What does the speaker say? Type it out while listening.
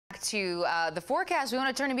to the forecast. We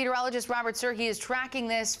want to turn to meteorologist Robert Suhr. He is tracking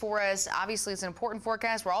this for us. Obviously, it's an important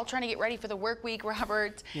forecast. We're all trying to get ready for the work week,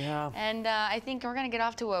 Robert. Yeah. And I think we're going to get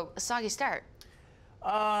off to a soggy start.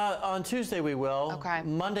 On Tuesday we will. Okay.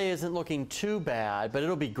 Monday isn't looking too bad, but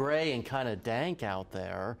it'll be gray and kind of dank out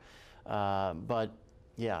there. But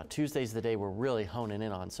yeah, Tuesday's the day we're really honing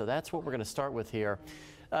in on. So that's what we're going to start with here.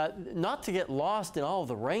 Not to get lost in all of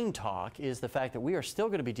the rain talk is the fact that we are still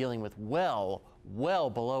going to be dealing with well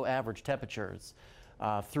below average temperatures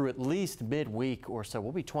through at least midweek or so.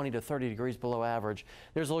 We'll be 20 to 30 degrees below average.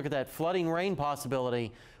 There's a look at that flooding rain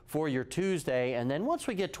possibility for your Tuesday. And then once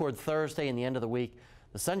we get toward Thursday and the end of the week,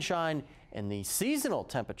 the sunshine and the seasonal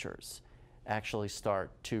temperatures actually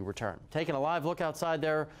start to return. Taking a live look outside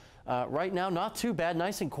there right now, not too bad,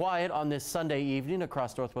 nice and quiet on this Sunday evening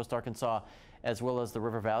across northwest Arkansas as well as the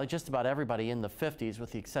River Valley. Just about everybody in the 50s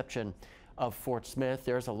with the exception of Fort Smith.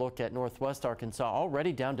 There's a look at northwest Arkansas,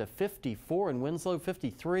 already down to 54 in Winslow,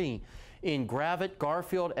 53 in Gravette,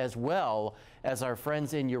 Garfield, as well as our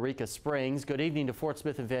friends in Eureka Springs. Good evening to Fort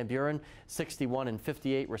Smith and Van Buren, 61 and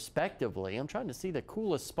 58 respectively. I'm trying to see the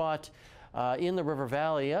coolest spot in the River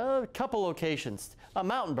Valley, a couple locations.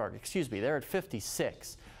 Mountainburg, excuse me, they're at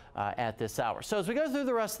 56. At this hour. So as we go through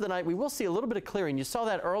the rest of the night, we will see a little bit of clearing. You saw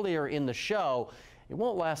that earlier in the show. It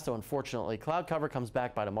won't last, though, unfortunately. Cloud cover comes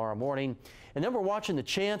back by tomorrow morning. And then we're watching the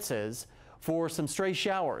chances for some stray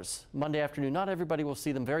showers Monday afternoon. Not everybody will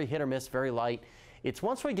see them. Very hit or miss, very light. It's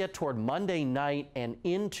once we get toward Monday night and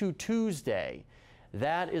into Tuesday,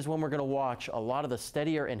 that is when we're going to watch a lot of the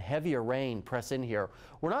steadier and heavier rain press in here.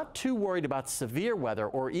 We're not too worried about severe weather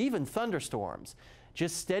or even thunderstorms.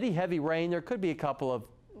 Just steady, heavy rain. There could be a couple of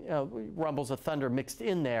rumbles of thunder mixed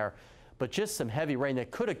in there, but just some heavy rain that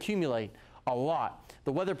could accumulate a lot.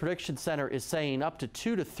 The Weather Prediction Center is saying up to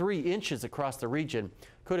 2 to 3 inches across the region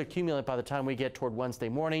could accumulate by the time we get toward Wednesday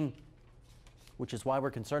morning, which is why we're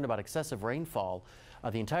concerned about excessive rainfall.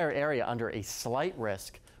 The entire area under a slight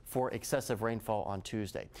risk for excessive rainfall on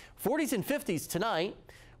Tuesday. 40s and 50s tonight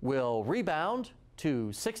will rebound to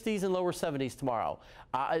 60s and lower 70s tomorrow.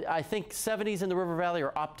 I think 70s in the River Valley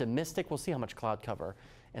are optimistic. We'll see how much cloud cover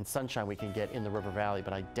and sunshine we can get in the River Valley,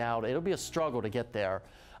 but I doubt it'll be a struggle to get there.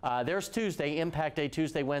 There's Tuesday, impact day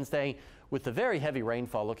Tuesday, Wednesday, with the very heavy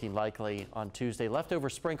rainfall looking likely on Tuesday. Leftover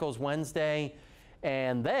sprinkles Wednesday,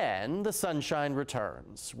 and then the sunshine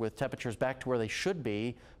returns with temperatures back to where they should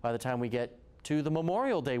be by the time we get to the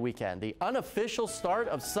Memorial Day weekend, the unofficial start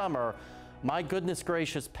of summer. My goodness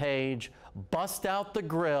gracious, Paige, bust out the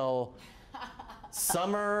grill.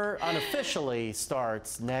 Summer unofficially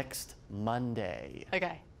starts next Monday.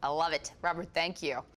 Okay, I love it. Robert, thank you.